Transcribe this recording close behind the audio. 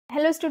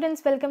Hello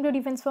students, welcome to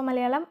Defense for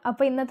Malayalam.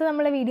 അപ്പോൾ ഇന്നത്തെ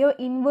നമ്മുടെ വീഡിയോ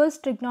ഇൻവേഴ്സ്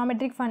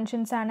ട്രിഗ്നോമെട്രിക്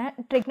ഫംഗ്ഷൻസ് ആണ്.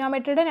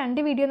 ട്രിഗ്നോമെട്രിയുടെ രണ്ട്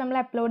വീഡിയോ നമ്മൾ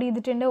അപ്ലോഡ്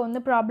ചെയ്തിട്ടുണ്ട്. ഒന്ന്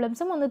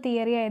പ്രോബ്ലംസും ഒന്ന്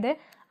തിയറി ആയത്.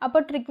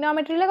 അപ്പോൾ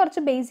ട്രിഗ്നോമെട്രിയിലെ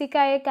കുറച്ച് ബേസിക്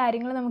ആയ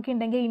കാര്യങ്ങൾ നമുക്ക്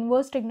ഉണ്ടെങ്കിൽ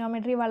ഇൻവേഴ്സ്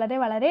ട്രിഗ്നോമെട്രി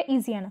വളരെ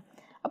ഈസിയാണ്.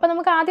 അപ്പോൾ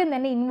നമുക്ക് ആദ്യം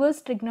തന്നെ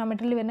ഇൻവേഴ്സ്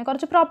ട്രിഗ്നോമെട്രിയിൽ വരുന്ന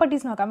കുറച്ച്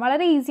പ്രോപ്പർട്ടീസ് നോക്കാം.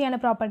 വളരെ ഈസിയാണ്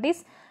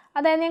പ്രോപ്പർട്ടീസ്.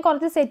 അതായത് ഞാൻ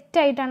കുറച്ച് സെറ്റ്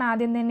ആയിട്ടാണ്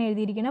ആദ്യം തന്നെ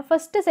എഴുതിയിരിക്കുന്നത്.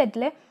 ഫസ്റ്റ്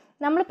സെറ്റിൽ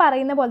നമ്മൾ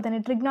പറയുന്ന പോലെ തന്നെ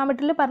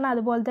ട്രിഗ്നോമെട്രിയിൽ പറഞ്ഞ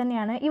അതുപോലെ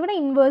തന്നെയാണ് ഇവിടെ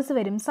ഇൻവേഴ്സ്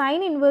വരും. സൈൻ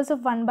ഇൻവേഴ്സ്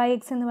ഓഫ്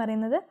 1/x എന്ന്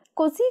പറയുന്നത്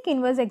കൊസീക്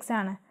ഇൻവേഴ്സ് എക്സ്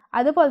ആണ്.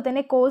 അതുപോലെ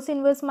തന്നെ കോസ്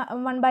ഇൻവേഴ്സ്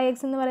 1/x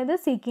എന്ന് പറയുന്നത്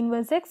സീക്ക്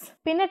ഇൻവേഴ്സ് എക്സ്.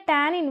 പിന്നെ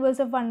tan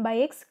inverse of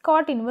 1/x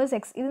cot inverse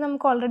X. ഇത്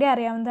നമുക്ക് ഓൾറെഡി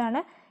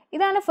അറിയാവുന്നതാണ്.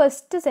 ഇതാണ്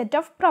ഫസ്റ്റ് സെറ്റ്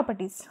ഓഫ്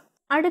പ്രോപ്പർട്ടീസ്.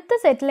 അടുത്ത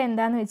സെറ്റിൽ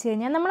എന്താണെന്ന് വെച്ച്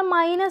കഴിഞ്ഞാൽ നമ്മൾ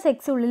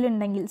 -x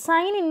ഉള്ളിലുണ്ടെങ്കിൽ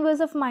സൈൻ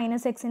ഇൻവേഴ്സ് ഓഫ്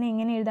 -xനെ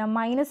എങ്ങനെ എഴുതാം?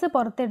 Minus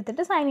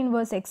പുറത്തെടുത്തിട്ട് sine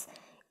inverse X.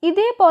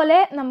 ഇതേപോലെ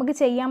നമുക്ക്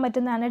ചെയ്യാൻ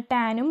പറ്റുന്നതാണ്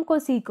ടാനും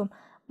കൊസീക്കും.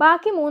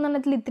 ബാക്കി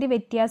മൂന്നെണ്ണത്തിൽ ഇത്തിരി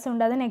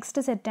വ്യത്യാസമുണ്ട്. അത്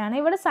നെക്സ്റ്റ് സെറ്റാണ്.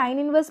 ഇവിടെ sine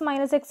inverse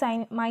 -x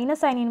minus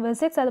sine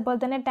inverse X, അതുപോലെ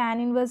തന്നെ tan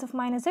inverse of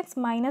 -x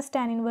minus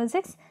tan inverse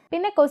X,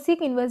 പിന്നെ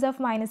കൊസീക് ഇൻവേഴ്സ് ഓഫ്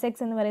 -x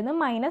എന്ന് പറയുന്നത്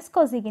മൈനസ്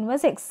കൊസീക്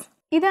ഇൻവേഴ്സ് എക്സ്.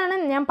 ഇതാണ്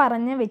ഞാൻ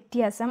പറഞ്ഞ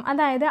വ്യത്യാസം.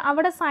 അതായത്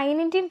അവിടെ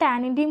സൈനിൻ്റെയും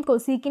ടാനിൻ്റെയും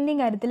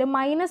കൊസീക്കിൻ്റെയും കാര്യത്തിൽ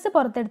മൈനസ്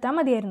പുറത്തെടുത്താൽ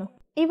മതിയായിരുന്നു.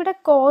 ഇവിടെ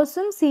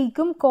കോസും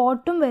സീക്കും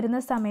കോട്ടും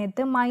വരുന്ന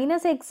സമയത്ത്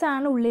 -x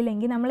ആണ്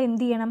ഉള്ളിലെങ്കിൽ നമ്മൾ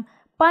എന്ത് ചെയ്യണം?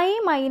 പൈ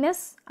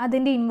മൈനസ്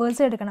അതിൻ്റെ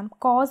ഇൻവേഴ്സ് എടുക്കണം.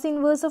 കോസ്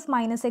ഇൻവേഴ്സ് ഓഫ്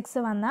 -x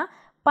വന്നാൽ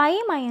pi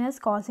minus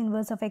cos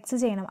inverse of X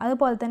ചെയ്യണം.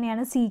 അതുപോലെ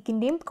തന്നെയാണ്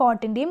സീക്കിൻ്റെയും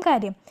കോട്ടിൻ്റെയും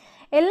കാര്യം.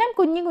 എല്ലാം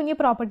കുഞ്ഞു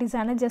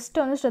പ്രോപ്പർട്ടീസാണ്.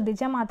 ജസ്റ്റ് ഒന്ന്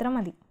ശ്രദ്ധിച്ചാൽ മാത്രം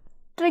മതി.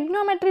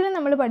 ട്രിഗ്നോമെട്രിയിൽ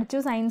നമ്മൾ പഠിച്ചു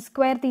sin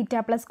square theta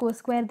plus cos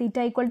square theta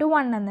 =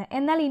 1 എന്ന്.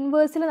 എന്നാൽ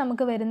ഇൻവേഴ്സിൽ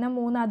നമുക്ക്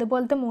വരുന്ന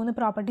അതുപോലത്തെ മൂന്ന്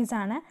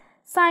പ്രോപ്പർട്ടീസാണ്.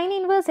 Sine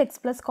inverse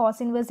X plus cos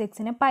inverse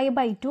എക്സിന്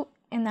π/2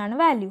 എന്നാണ്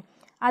വാല്യൂ.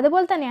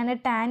 അതുപോലെ തന്നെയാണ്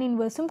ടാൻ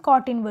ഇൻവേഴ്സും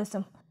കോട്ട്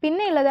ഇൻവേഴ്സും.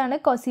 പിന്നെ ഉള്ളതാണ്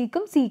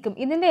കൊസീക്കും സീക്കും.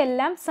 ഇതിൻ്റെ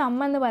എല്ലാം സം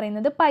എന്ന്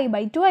പറയുന്നത്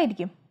π/2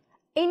 ആയിരിക്കും.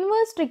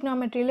 ഇൻവേഴ്സ്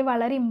ട്രിഗ്നോമെട്രിയിൽ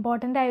വളരെ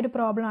ഇമ്പോർട്ടൻ്റ് ആയൊരു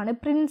പ്രോബ്ലമാണ്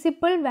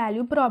പ്രിൻസിപ്പൽ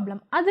വാല്യൂ പ്രോബ്ലം.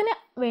 അതിന്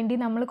വേണ്ടി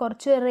നമ്മൾ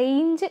കുറച്ച്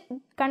റേഞ്ച്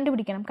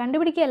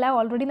കണ്ടുപിടിക്കുകയല്ല,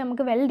 ഓൾറെഡി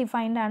നമുക്ക് വെൽ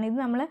ഡിഫൈൻഡ് ആണ്. ഇത്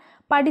നമ്മൾ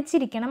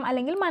പഠിച്ചിരിക്കണം,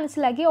 അല്ലെങ്കിൽ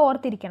മനസ്സിലാക്കി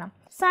ഓർത്തിരിക്കണം.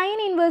 സൈൻ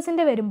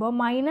ഇൻവേഴ്സിൻ്റെ വരുമ്പോൾ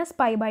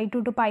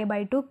 -π/2 to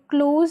π/2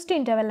 ക്ലോസ്ഡ്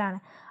ഇൻ്റർവെല്ലാണ്.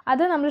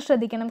 അത് നമ്മൾ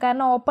ശ്രദ്ധിക്കണം.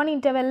 കാരണം ഓപ്പൺ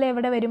ഇൻ്റർവെല്ലിൽ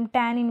എവിടെ വരും?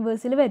 ടാൻ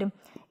ഇൻവേഴ്സിൽ വരും.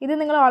 ഇത്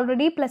നിങ്ങൾ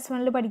ഓൾറെഡി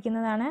 +1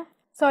 പഠിക്കുന്നതാണ്,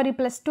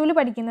 +2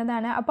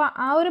 പഠിക്കുന്നതാണ്. അപ്പോൾ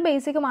ആ ഒരു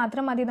ബേസിക്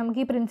മാത്രം മതി നമുക്ക്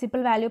ഈ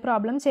പ്രിൻസിപ്പൽ വാല്യൂ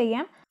പ്രോബ്ലം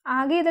ചെയ്യാം.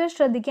 ആകെ ഇതിൽ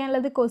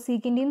ശ്രദ്ധിക്കാനുള്ളത്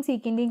കൊസീക്കിൻ്റെയും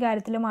സീക്കിൻ്റെയും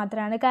കാര്യത്തിൽ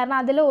മാത്രമാണ്. കാരണം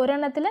അതിൽ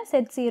ഒരെണ്ണത്തിൽ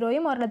സെറ്റ്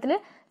 0യും ഒരെണ്ണത്തിൽ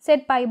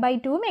സെറ്റ്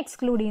π/2ഉം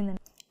എക്സ്ക്ലൂഡ്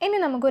ചെയ്യുന്നുണ്ട്. ഇനി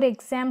നമുക്കൊരു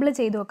എക്സാമ്പിൾ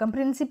ചെയ്ത് നോക്കാം.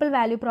 പ്രിൻസിപ്പൽ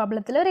വാല്യൂ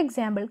പ്രോബ്ലത്തിൽ ഒരു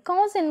എക്സാമ്പിൾ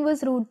കോസ്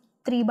ഇൻവേഴ്സ്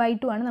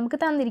 √3/2 ആണ് നമുക്ക്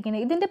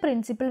തന്നിരിക്കുന്നത്. ഇതിൻ്റെ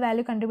പ്രിൻസിപ്പൽ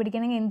വാല്യൂ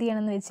കണ്ടുപിടിക്കണമെങ്കിൽ എന്ത്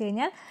ചെയ്യണമെന്ന് വെച്ച്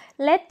കഴിഞ്ഞാൽ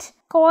let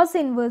cos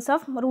inverse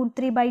of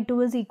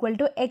 √3/2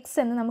 = x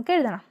എന്ന് നമുക്ക്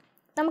എഴുതണം.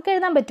 നമുക്ക്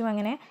എഴുതാൻ പറ്റും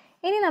അങ്ങനെ.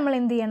 ഇനി നമ്മൾ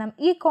എന്ത് ചെയ്യണം?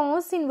 ഈ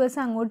കോസ് ഇൻവേഴ്സ്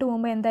അങ്ങോട്ട്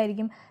പോകുമ്പോൾ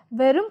എന്തായിരിക്കും?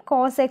 വെറും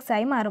കോസ് എക്സ്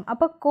ആയി മാറും.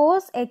 അപ്പോൾ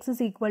കോസ് എക്സ്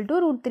 =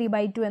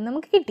 √3/2 എന്ന്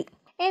നമുക്ക് കിട്ടി.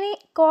 ഇനി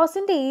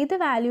കോസിൻ്റെ ഏത്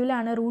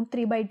വാല്യൂവിലാണ്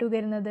 √3/2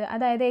 വരുന്നത്?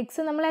 അതായത്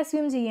എക്സ് നമ്മൾ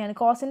അസ്യൂം ചെയ്യുകയാണ്.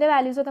 കോസിൻ്റെ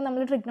വാല്യൂസൊക്കെ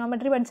നമ്മൾ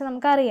ട്രിഗ്നോമെട്രി പഠിച്ചാൽ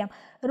നമുക്കറിയാം.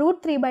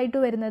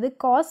 √3/2 വരുന്നത്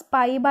കോസ്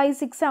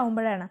π/6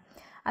 ആകുമ്പോഴാണ്.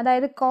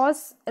 അതായത്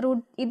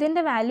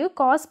ഇതിൻ്റെ വാല്യൂ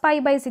കോസ്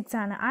π/6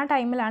 ആണ്. ആ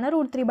ടൈമിലാണ്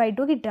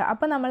 √3/2 കിട്ടുക.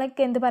 അപ്പോൾ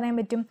നമ്മൾക്ക് എന്ത് പറയാൻ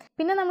പറ്റും?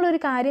 പിന്നെ നമ്മളൊരു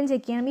കാര്യം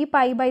ചെക്ക് ചെയ്യണം. ഈ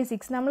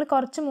π/6 നമ്മൾ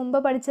കുറച്ച് മുമ്പ്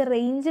പഠിച്ച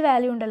റേഞ്ച്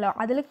വാല്യൂ ഉണ്ടല്ലോ,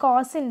 അതിൽ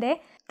കോസിൻ്റെ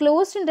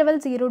ക്ലോസ്ഡ് ഇൻ്റർവെൽ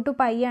 0 to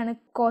π ആണ്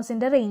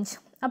കോസിൻ്റെ റേഞ്ച്.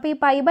 അപ്പോൾ ഈ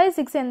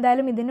π/6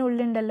 എന്തായാലും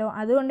ഇതിനുള്ളിലുണ്ടല്ലോ.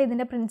 അതുകൊണ്ട്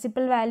ഇതിൻ്റെ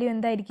പ്രിൻസിപ്പൽ വാല്യൂ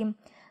എന്തായിരിക്കും?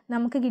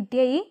 നമുക്ക്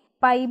കിട്ടിയ ഈ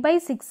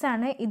π/6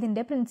 ആണ്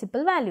ഇതിൻ്റെ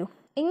പ്രിൻസിപ്പൽ വാല്യൂ.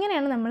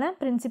 ഇങ്ങനെയാണ് നമ്മൾ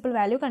പ്രിൻസിപ്പൽ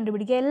വാല്യൂ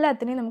കണ്ടുപിടിക്കുക.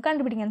 എല്ലാത്തിനെയും നമുക്ക്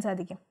കണ്ടുപിടിക്കാൻ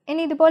സാധിക്കും.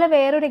 ഇനി ഇതുപോലെ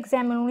വേറൊരു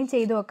എക്സാമ്പിൾ കൂടി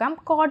ചെയ്തു നോക്കാം.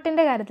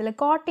 കോട്ടിൻ്റെ കാര്യത്തിൽ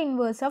കോട്ട്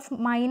ഇൻവേഴ്സ് ഓഫ്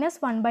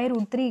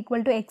 -1/√3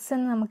 = x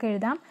എന്ന് നമുക്ക്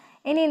എഴുതാം.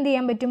 ഇനി എന്ത്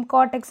ചെയ്യാൻ പറ്റും?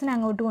 കോട്ട് എക്സിനെ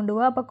അങ്ങോട്ട്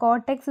കൊണ്ടുപോകുക. അപ്പോൾ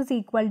കോട്ട് എക്സ്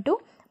 =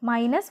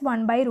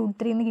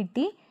 -1/√3 എന്ന്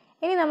കിട്ടി.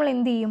 ഇനി നമ്മൾ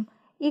എന്ത് ചെയ്യും?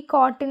 ഈ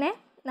കോട്ടിനെ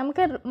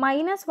നമുക്ക്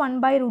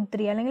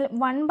 -1/√3 അല്ലെങ്കിൽ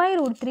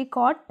 1/√3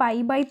 കോട്ട്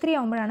π/3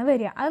 ആകുമ്പോഴാണ്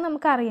വരിക. അത്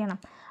നമുക്ക് അറിയണം.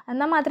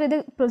 എന്നാൽ മാത്രമേ ഇത്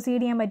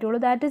പ്രൊസീഡ് ചെയ്യാൻ പറ്റുള്ളൂ.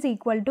 ദാറ്റ് ഈസ്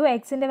 =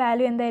 എക്സിൻ്റെ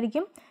വാല്യൂ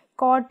എന്തായിരിക്കും?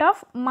 കോട്ട്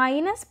ഓഫ്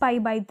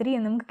 -π/3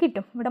 എന്ന് നമുക്ക്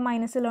കിട്ടും. ഇവിടെ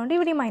മൈനസ് ഉള്ളതുകൊണ്ട്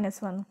ഇവിടെ മൈനസ്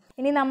വന്നു.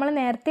 ഇനി നമ്മൾ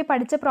നേരത്തെ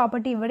പഠിച്ച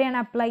പ്രോപ്പർട്ടി ഇവിടെയാണ്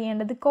അപ്ലൈ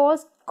ചെയ്യേണ്ടത്.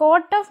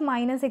 കോട്ട് ഓഫ്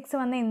 -x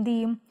വന്ന് എന്ത്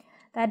ചെയ്യും?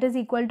 That is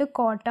 =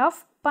 coat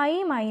of π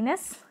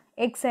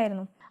 - x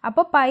ആയിരുന്നു.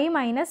 അപ്പോൾ π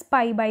 -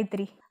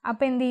 π/3.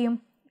 അപ്പോൾ എന്ത് ചെയ്യും?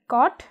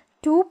 കോട്ട്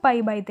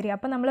 2π/3.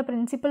 അപ്പോൾ നമ്മൾ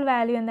പ്രിൻസിപ്പൽ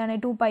വാല്യൂ എന്താണ്?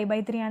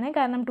 2π/3 ആണ്.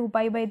 കാരണം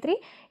 2π/3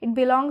 it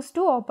belongs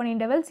to open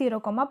interval 0,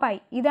 π.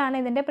 ഇതാണ്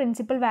ഇതിൻ്റെ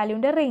പ്രിൻസിപ്പൽ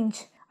വാല്യൂൻ്റെ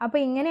റേഞ്ച്. അപ്പോൾ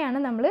ഇങ്ങനെയാണ്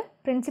നമ്മൾ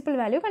പ്രിൻസിപ്പൽ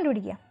വാല്യൂ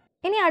കണ്ടുപിടിക്കുക.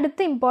 ഇനി അടുത്ത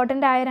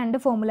ഇമ്പോർട്ടൻ്റ് ആയ രണ്ട്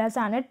ഫോർമുലാസ്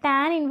ആണ്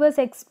tan inverse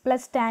X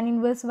plus tan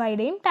inverse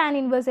വൈയുടെയും tan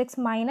inverse X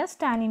minus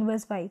tan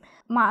inverse Y.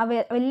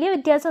 വലിയ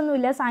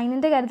വ്യത്യാസമൊന്നുമില്ല,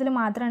 സൈനിൻ്റെ കാര്യത്തിൽ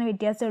മാത്രമാണ്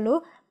വ്യത്യാസമുള്ളൂ.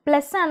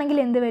 പ്ലസ് ആണെങ്കിൽ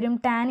എന്ത് വരും?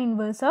 Tan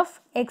inverse of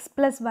x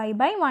 +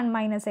 y/1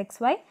 -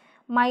 xy.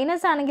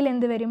 Minus ആണെങ്കിൽ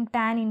എന്ത് വരും?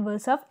 Tan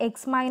inverse of x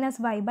 -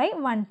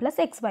 y/1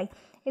 + xy.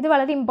 ഇത്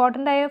വളരെ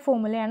ഇമ്പോർട്ടൻ്റ് ആയ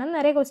ഫോർമുലയാണ്.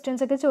 നിറയെ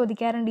ക്വസ്റ്റ്യൻസ് ഒക്കെ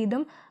ചോദിക്കാറുണ്ട്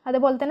ഇതും.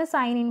 അതുപോലെ തന്നെ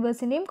സൈൻ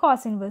ഇൻവേഴ്സിൻ്റെയും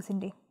കോസ്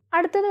ഇൻവേഴ്സിൻ്റെയും.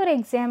 അടുത്തത് ഒരു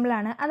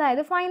എക്സാമ്പിളാണ്. അതായത്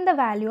find the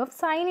value of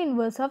sine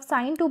inverse of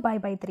sin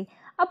 2π/3.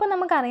 അപ്പോൾ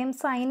നമുക്കറിയാം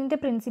സൈനിൻ്റെ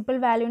പ്രിൻസിപ്പൽ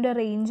വാല്യൂൻ്റെ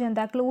റേഞ്ച്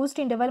എന്താ,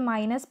 ക്ലോസ്ഡ് ഇൻ്റർവൽ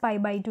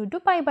 -π/2 to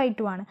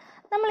π/2 ആണ്.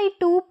 നമ്മൾ ഈ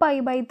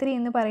 2π/3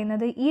 എന്ന്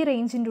പറയുന്നത് ഈ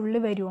റേഞ്ചിൻ്റെ ഉള്ളിൽ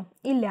വരുമോ?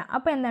 ഇല്ല.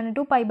 അപ്പോൾ എന്താണ്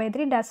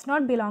 2π/3 ഡസ്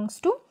നോട്ട് ബിലോങ്സ്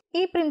ടു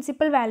ഈ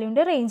പ്രിൻസിപ്പൽ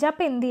വാല്യൂൻ്റെ റേഞ്ച്.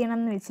 അപ്പോൾ എന്ത് ചെയ്യണം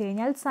എന്ന് വെച്ച്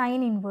കഴിഞ്ഞാൽ സൈൻ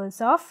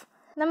ഇൻവേഴ്സ് ഓഫ്,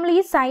 നമ്മൾ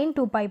ഈ സൈൻ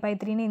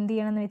 2π/3നെ എന്ത്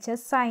ചെയ്യണം എന്ന്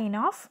വെച്ചാൽ സൈൻ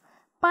ഓഫ്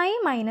π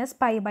 -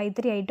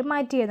 π/3 ആയിട്ട്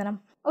മാറ്റി എഴുതണം.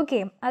 ഓക്കെ,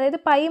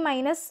 അതായത് π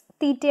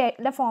 -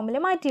 തീറ്റയുടെ ഫോമിൽ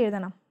മാറ്റി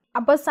എഴുതണം.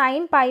 അപ്പോൾ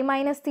സൈൻ π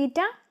 - തീറ്റ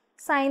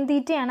സൈൻ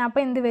തീറ്റയാണ്.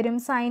 അപ്പോൾ എന്ത് വരും,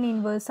 sine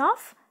inverse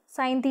of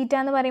sine theta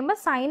എന്ന് പറയുമ്പോൾ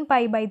സൈൻ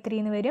π/3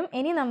 എന്ന് വരും.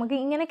 ഇനി നമുക്ക്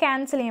ഇങ്ങനെ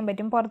ക്യാൻസൽ ചെയ്യാൻ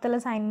പറ്റും, പുറത്തുള്ള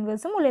സൈൻ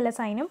ഇൻവേഴ്സും ഉള്ളിലെ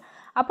സൈനും.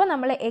 അപ്പോൾ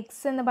നമ്മൾ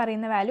എക്സ് എന്ന്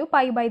പറയുന്ന വാല്യൂ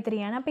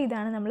π/3 ആണ്. അപ്പോൾ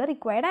ഇതാണ് നമ്മൾ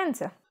റിക്വയർഡ്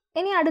ആൻസർ.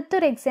 ഇനി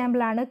അടുത്തൊരു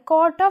എക്സാമ്പിളാണ്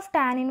coat of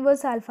tan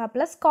inverse alpha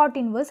plus cot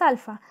inverse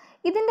alpha.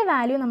 ഇതിൻ്റെ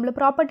വാല്യൂ നമ്മൾ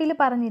പ്രോപ്പർട്ടിയിൽ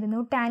പറഞ്ഞിരുന്നു,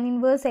 tan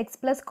inverse X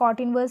plus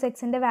cot inverse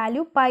എക്സിൻ്റെ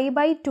വാല്യൂ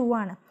π/2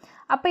 ആണ്.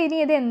 അപ്പോൾ ഇനി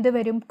ഇത് എന്ത്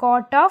വരും,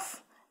 കോട്ട് ഓഫ്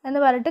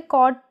എന്ന് പറഞ്ഞിട്ട്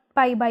കോട്ട്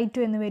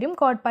π/2 എന്ന് വരും.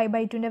 കോട്ട്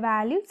π/2ൻ്റെ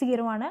വാല്യൂ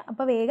 0 ആണ്.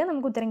 അപ്പോൾ വേഗം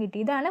നമുക്ക് ഉത്തരം കിട്ടി.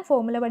 ഇതാണ്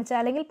ഫോർമുല പഠിച്ചാൽ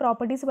അല്ലെങ്കിൽ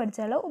പ്രോപ്പർട്ടീസ്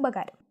പഠിച്ചാലുള്ള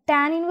ഉപകാരം.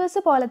 ടാൻ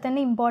ഇൻവേഴ്സ് പോലെ തന്നെ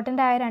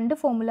ഇമ്പോർട്ടൻ്റ് ആയ രണ്ട്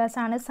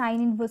ഫോർമുലാസാണ് സൈൻ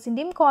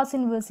ഇൻവേഴ്സിൻ്റെയും കോസ്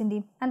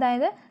ഇൻവേഴ്സിൻ്റെയും.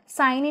 അതായത്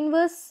sine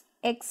inverse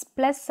X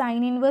plus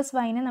sine inverse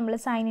വൈനെ നമ്മൾ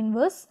സൈൻ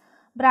ഇൻവേഴ്സ്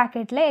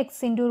ബ്രാക്കറ്റിൽ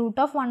X into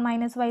 √1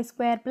 -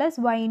 y² plus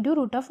Y into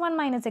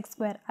 √1 -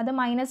 x². അത്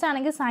മൈനസ്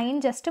ആണെങ്കിൽ സൈൻ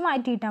ജസ്റ്റ്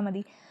മാറ്റിയിട്ടാൽ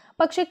മതി.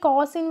 പക്ഷേ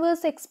cos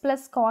inverse X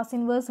plus cos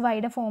inverse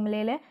വൈയുടെ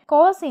ഫോർമുലയിൽ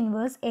cos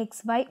inverse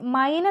X Y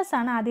minus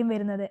ആണ് ആദ്യം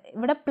വരുന്നത്.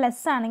 ഇവിടെ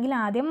പ്ലസ് ആണെങ്കിൽ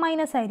ആദ്യം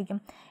മൈനസ് ആയിരിക്കും.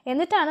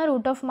 എന്നിട്ടാണ്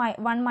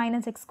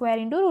 √1 - x²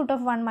 ഇൻറ്റു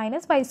 √1 -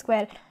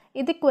 y².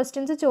 ഇത്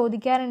ക്വസ്റ്റ്യൻസ്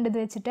ചോദിക്കാറുണ്ട് ഇത്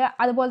വെച്ചിട്ട്.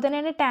 അതുപോലെ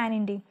തന്നെയാണ്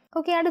ടാനിൻ്റെയും.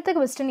 ഓക്കെ, അടുത്ത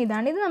ക്വസ്റ്റ്യൻ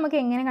ഇതാണ്. ഇത് നമുക്ക്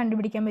എങ്ങനെ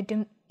കണ്ടുപിടിക്കാൻ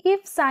പറ്റും?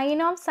 If sign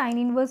of sine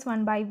inverse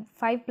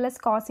 1/5 plus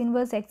cos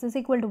inverse X is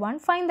equal to 1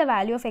 find the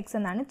value of X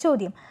എന്നാണ്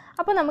ചോദ്യം.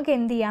 അപ്പോൾ നമുക്ക്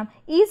എന്ത് ചെയ്യാം,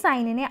 ഈ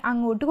സൈനിനെ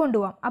അങ്ങോട്ട്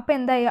കൊണ്ടുപോകാം. അപ്പോൾ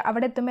എന്തായി,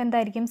 അവിടെ എത്തുമ്പോൾ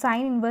എന്തായിരിക്കും,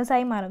 സൈൻ ഇൻവേഴ്സ്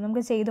ആയി മാറും.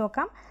 നമുക്ക് ചെയ്ത്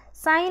നോക്കാം.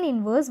 Sine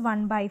inverse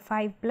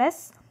 1/5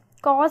 plus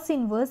cos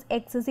inverse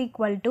X is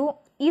equal to,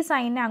 ഈ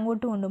സൈനിനെ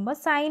അങ്ങോട്ട് കൊണ്ടുപോകുമ്പോൾ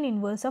സൈൻ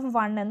ഇൻവേഴ്സ് ഓഫ്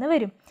 1 എന്ന്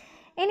വരും.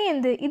 ഇനി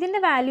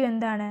ഇതിൻ്റെ വാല്യൂ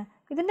എന്താണ്,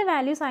 ഇതിൻ്റെ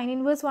വാല്യൂ സൈൻ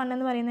ഇൻവേഴ്സ് 1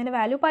 എന്ന് പറയുന്നതിൻ്റെ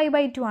വാല്യൂ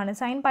π/2 ആണ്.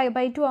 സൈൻ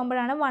π/2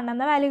 ആകുമ്പോഴാണ് 1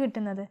 എന്ന വാല്യൂ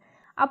കിട്ടുന്നത്.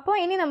 അപ്പോൾ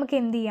ഇനി നമുക്ക്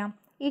എന്ത് ചെയ്യാം,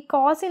 ഈ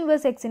കോസ്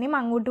ഇൻവേഴ്സ് എക്സിനെയും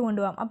അങ്ങോട്ട്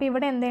കൊണ്ടുപോകാം. അപ്പോൾ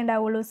ഇവിടെ എന്തേ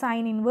ഉണ്ടാവുള്ളൂ,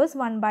 sine inverse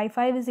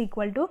 1/5 is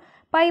equal to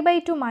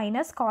π/2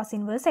 minus cos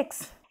inverse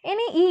X.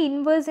 ഇനി ഈ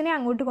ഇൻവേഴ്സിനെ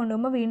അങ്ങോട്ട്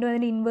കൊണ്ടുപോകുമ്പോൾ വീണ്ടും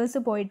അതിൻ്റെ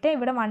ഇൻവേഴ്സ് പോയിട്ട്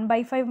ഇവിടെ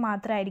 1/5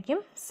 മാത്രമായിരിക്കും.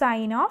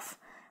 Sign of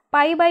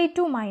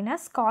π/2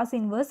 minus cos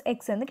inverse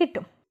X എന്ന്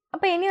കിട്ടും.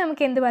 അപ്പോൾ ഇനി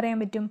നമുക്ക് എന്ത് പറയാൻ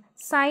പറ്റും,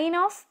 സൈൻ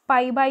ഓഫ്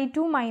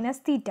π/2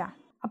 മൈനസ് തീറ്റ.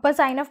 അപ്പോൾ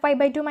സൈൻ ഓഫ്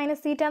π/2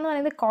 മൈനസ് തീറ്റ എന്ന്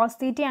പറയുന്നത് കോസ്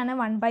തീറ്റയാണ്.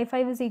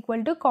 1/5 is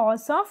equal to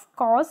cos of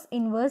cos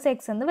inverse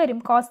X എന്ന് വരും,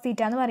 കോസ്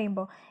തീറ്റ എന്ന്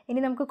പറയുമ്പോൾ.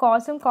 ഇനി നമുക്ക്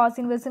കോസും കോസ്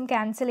ഇൻവേഴ്സും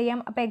ക്യാൻസൽ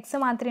ചെയ്യാം. അപ്പോൾ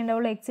എക്സ് മാത്രമേ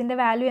ഉണ്ടാവുള്ളൂ. എക്സിൻ്റെ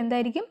വാല്യൂ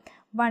എന്തായിരിക്കും,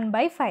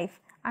 1/5.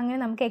 അങ്ങനെ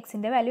നമുക്ക്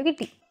എക്സിൻ്റെ വാല്യൂ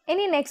കിട്ടി.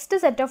 ഇനി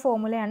next set of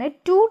ഫോർമുലയാണ്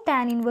 2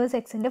 tan inverse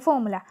എക്സിൻ്റെ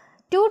ഫോർമുല.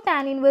 2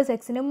 ടാൻ ഇൻവേഴ്സ്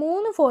എക്സിന്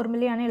 3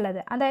 ഫോർമുലയാണ്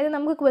ഉള്ളത്. അതായത്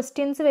നമുക്ക്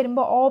ക്വസ്റ്റ്യൻസ്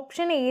വരുമ്പോൾ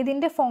ഓപ്ഷൻ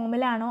ഏതിൻ്റെ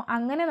ഫോർമുല ആണോ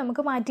അങ്ങനെ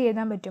നമുക്ക് മാറ്റി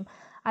എഴുതാൻ പറ്റും.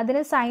 അതിന്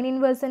സൈൻ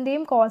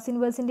ഇൻവേഴ്സിൻ്റെയും കോസ്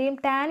ഇൻവേഴ്സിൻ്റെയും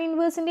ടാൻ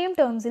ഇൻവേഴ്സിൻ്റെയും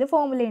ടേംസിൽ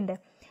ഫോർമുലയുണ്ട്.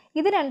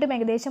 ഇത് രണ്ടും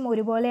ഏകദേശം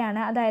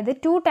ഒരുപോലെയാണ്. അതായത്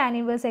 2 ടാൻ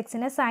ഇൻവേഴ്സ്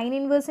എക്സിനെ സൈൻ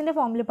ഇൻവേഴ്സിൻ്റെ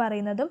ഫോമിൽ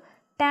പറയുന്നതും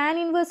ടാൻ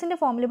ഇൻവേഴ്സിൻ്റെ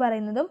ഫോമിൽ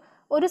പറയുന്നതും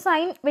ഒരു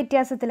സൈൻ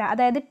വ്യത്യാസത്തിലാണ്.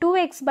 അതായത്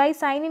 2x by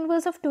sine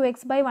inverse of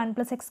 2x/1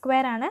 +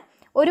 x² ആണ്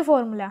ഒരു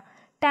ഫോർമുല.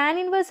 ടാൻ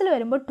ഇൻവേഴ്സിൽ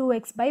വരുമ്പോൾ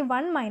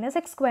 2x/1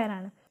 - x²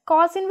 ആണ്.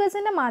 കോസ്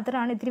ഇൻവേഴ്സിൻ്റെ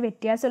മാത്രമാണ് ഇത്തിരി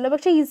വ്യത്യാസമുള്ളത്.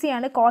 പക്ഷേ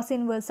ഈസിയാണ്. Cos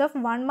inverse of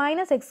 1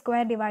 -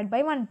 x²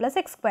 / 1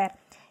 + x².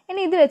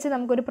 ഇനി ഇത് വെച്ച്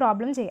നമുക്കൊരു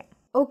പ്രോബ്ലം ചെയ്യാം.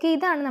 ഓക്കെ,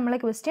 ഇതാണ് നമ്മളെ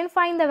question.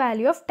 Find the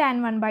value of tan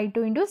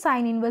 1/2 into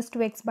sine inverse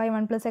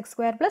 2x/1 +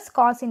 x² plus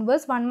cos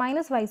inverse 1 -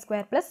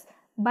 y² plus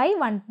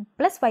 /1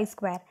 +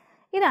 y².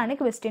 ഇതാണ്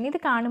ക്വസ്റ്റ്യൻ. ഇത്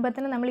കാണുമ്പോൾ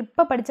തന്നെ നമ്മൾ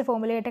ഇപ്പോൾ പഠിച്ച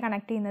ഫോർമുലയായിട്ട്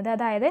കണക്ട് ചെയ്യുന്നത്.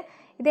 അതായത്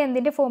ഇത്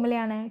എന്തിൻ്റെ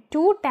ഫോർമുലയാണ്,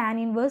 2 ടാൻ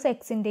ഇൻവേഴ്സ്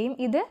എക്സിൻ്റെയും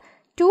ഇത്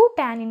 2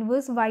 ടാൻ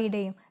ഇൻവേഴ്സ്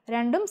വൈയുടെയും.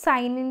 രണ്ടും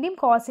സൈനിൻ്റെയും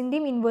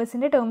കോസിൻ്റെയും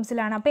ഇൻവേഴ്സിൻ്റെ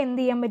ടേംസിലാണ്. അപ്പോൾ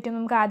എന്ത് ചെയ്യാൻ പറ്റും,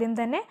 നമുക്ക് ആദ്യം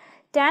തന്നെ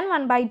ടാൻ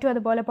 1/2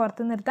 അതുപോലെ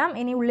പുറത്ത് നിർത്താം.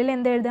 ഇനി ഉള്ളിൽ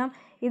എന്ത് എഴുതാം,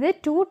 ഇത്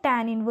 2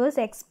 tan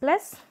inverse X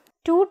plus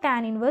 2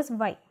 tan inverse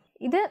Y.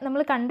 ഇത്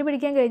നമ്മൾ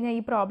കണ്ടുപിടിക്കാൻ കഴിഞ്ഞാൽ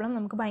ഈ പ്രോബ്ലം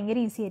നമുക്ക് ഭയങ്കര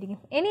ഈസി ആയിരിക്കും.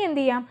 ഇനി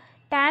എന്ത് ചെയ്യാം,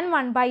 ടാൻ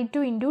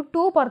 1/2 ഇൻറ്റു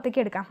 2 പുറത്തേക്ക്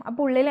എടുക്കാം.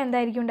 അപ്പോൾ ഉള്ളിൽ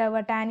എന്തായിരിക്കും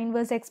ഉണ്ടാവുക, tan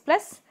inverse X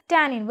plus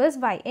tan inverse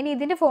Y. ഇനി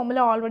ഇതിൻ്റെ ഫോർമുല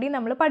ഓൾറെഡി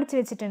നമ്മൾ പഠിച്ചു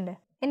വെച്ചിട്ടുണ്ട്.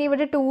 ഇനി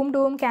ഇവിടെ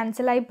 2ഉം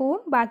ക്യാൻസലായി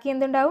പോവും. ബാക്കി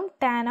എന്തുണ്ടാവും,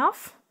 ടാൻ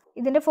ഓഫ്,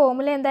 ഇതിൻ്റെ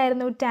ഫോർമുല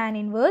എന്തായിരുന്നു, tan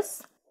inverse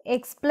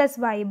X plus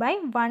Y by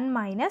 1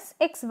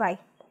 - xy.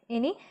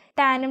 ഇനി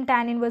ടാനും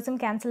ടാൻ ഇൻവേഴ്സും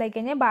ക്യാൻസൽ ആയി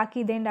കഴിഞ്ഞാൽ ബാക്കി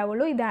ഇതേ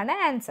ഉണ്ടാവുള്ളൂ. ഇതാണ്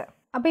ആൻസർ.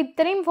 അപ്പോൾ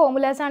ഇത്രയും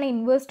ഫോർമുലാസാണ്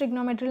ഇൻവേഴ്സ്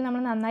ട്രിഗ്നോമെട്രിയിൽ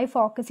നമ്മൾ നന്നായി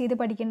ഫോക്കസ് ചെയ്ത്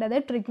പഠിക്കേണ്ടത്.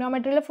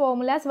 ട്രിഗ്നോമെട്രിയിലെ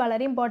ഫോർമുലാസ്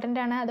വളരെ ഇമ്പോർട്ടൻ്റ്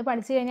ആണ്. അത്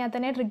പഠിച്ചു കഴിഞ്ഞാൽ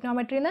തന്നെ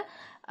ട്രിഗ്നോമെട്രിയിൽ നിന്ന്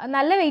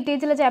നല്ല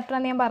വെയിറ്റേജുള്ള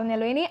ചാപ്റ്ററാണെന്ന് ഞാൻ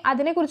പറഞ്ഞല്ലോ. ഇനി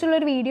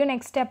അതിനെക്കുറിച്ചുള്ളൊരു വീഡിയോ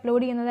നെക്സ്റ്റ്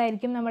അപ്ലോഡ്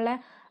ചെയ്യുന്നതായിരിക്കും നമ്മളെ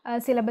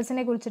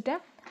സിലബസിനെ കുറിച്ചിട്ട്.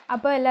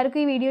 അപ്പോൾ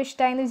എല്ലാവർക്കും ഈ വീഡിയോ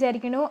ഇഷ്ടമായെന്ന്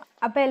വിചാരിക്കുന്നു.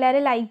 അപ്പോൾ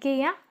എല്ലാവരും ലൈക്ക്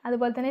ചെയ്യുക,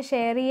 അതുപോലെ തന്നെ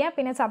ഷെയർ ചെയ്യുക,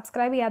 പിന്നെ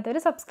സബ്സ്ക്രൈബ് ചെയ്യാത്തവർ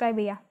സബ്സ്ക്രൈബ്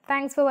ചെയ്യുക.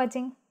 Thanks for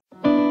watching.